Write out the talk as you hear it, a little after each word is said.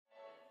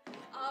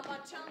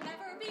but you'll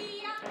never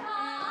be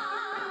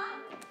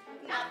apart.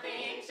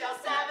 Nothing shall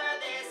sever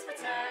this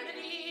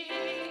fraternity.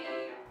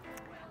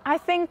 I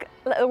think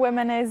Little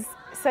Women is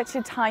such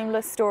a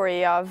timeless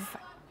story of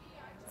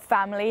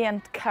family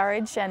and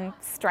courage and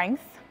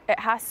strength. It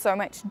has so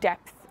much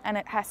depth and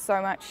it has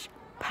so much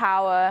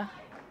power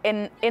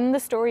in the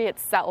story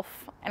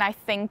itself, and I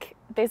think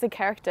there's a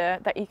character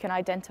that you can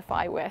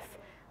identify with,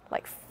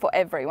 like, for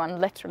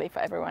everyone, literally for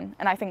everyone,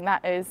 and I think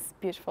that is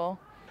beautiful.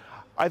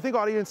 I think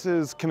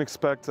audiences can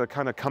expect a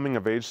kind of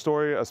coming-of-age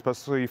story,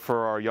 especially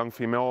for our young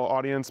female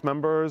audience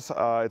members.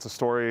 It's a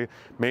story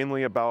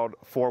mainly about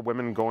 4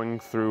 women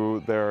going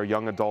through their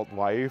young adult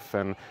life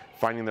and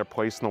finding their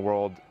place in the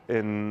world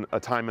in a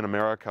time in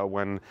America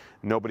when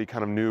nobody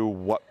kind of knew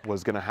what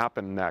was going to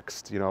happen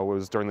next. You know, it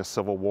was during the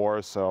Civil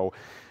War, so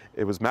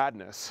it was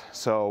madness.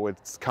 So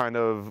it's kind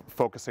of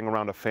focusing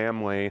around a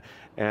family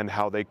and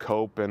how they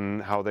cope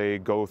and how they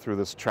go through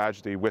this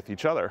tragedy with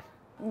each other.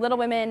 Little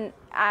Women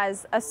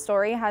as a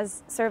story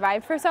has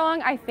survived for so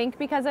long, I think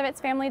because of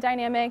its family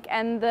dynamic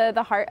and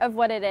the heart of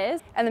what it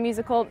is. And the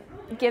musical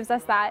gives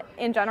us that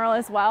in general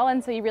as well.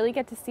 And so you really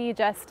get to see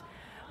just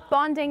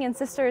bonding and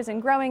sisters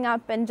and growing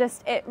up, and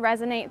just it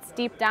resonates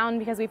deep down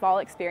because we've all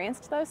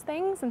experienced those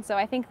things. And so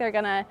I think they're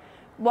gonna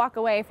walk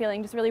away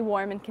feeling just really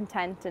warm and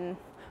content and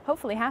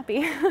hopefully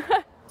happy.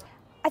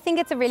 I think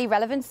it's a really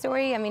relevant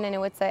story. I mean, I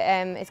know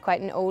it's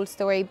quite an old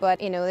story,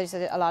 but you know, there's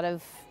a lot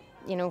of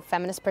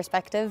feminist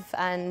perspective,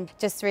 and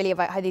just really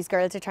about how these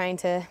girls are trying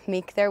to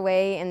make their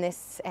way in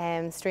this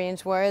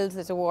strange world.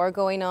 There's a war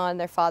going on,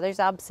 their father's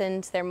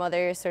absent, their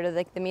mother is sort of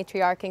like the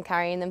matriarch and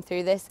carrying them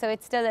through this. So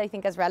it's still, I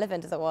think, as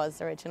relevant as it was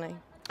originally.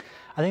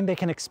 I think they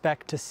can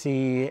expect to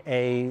see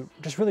a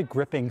just really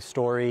gripping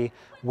story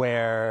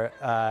where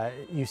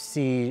you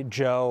see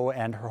Jo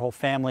and her whole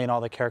family and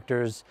all the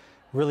characters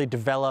really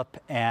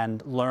develop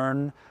and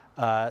learn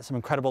some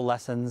incredible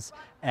lessons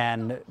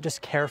and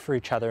just care for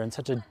each other in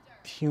such a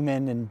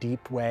human and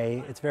deep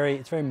way. It's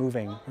very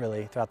moving,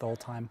 really, throughout the whole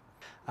time.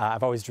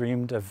 I've always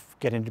dreamed of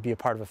getting to be a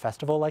part of a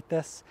festival like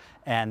this,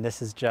 and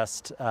this is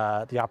just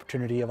the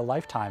opportunity of a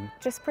lifetime.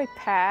 Just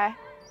prepare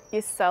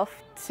yourself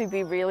to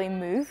be really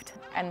moved,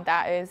 and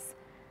that is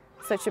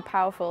such a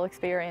powerful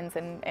experience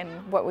in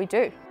what we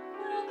do.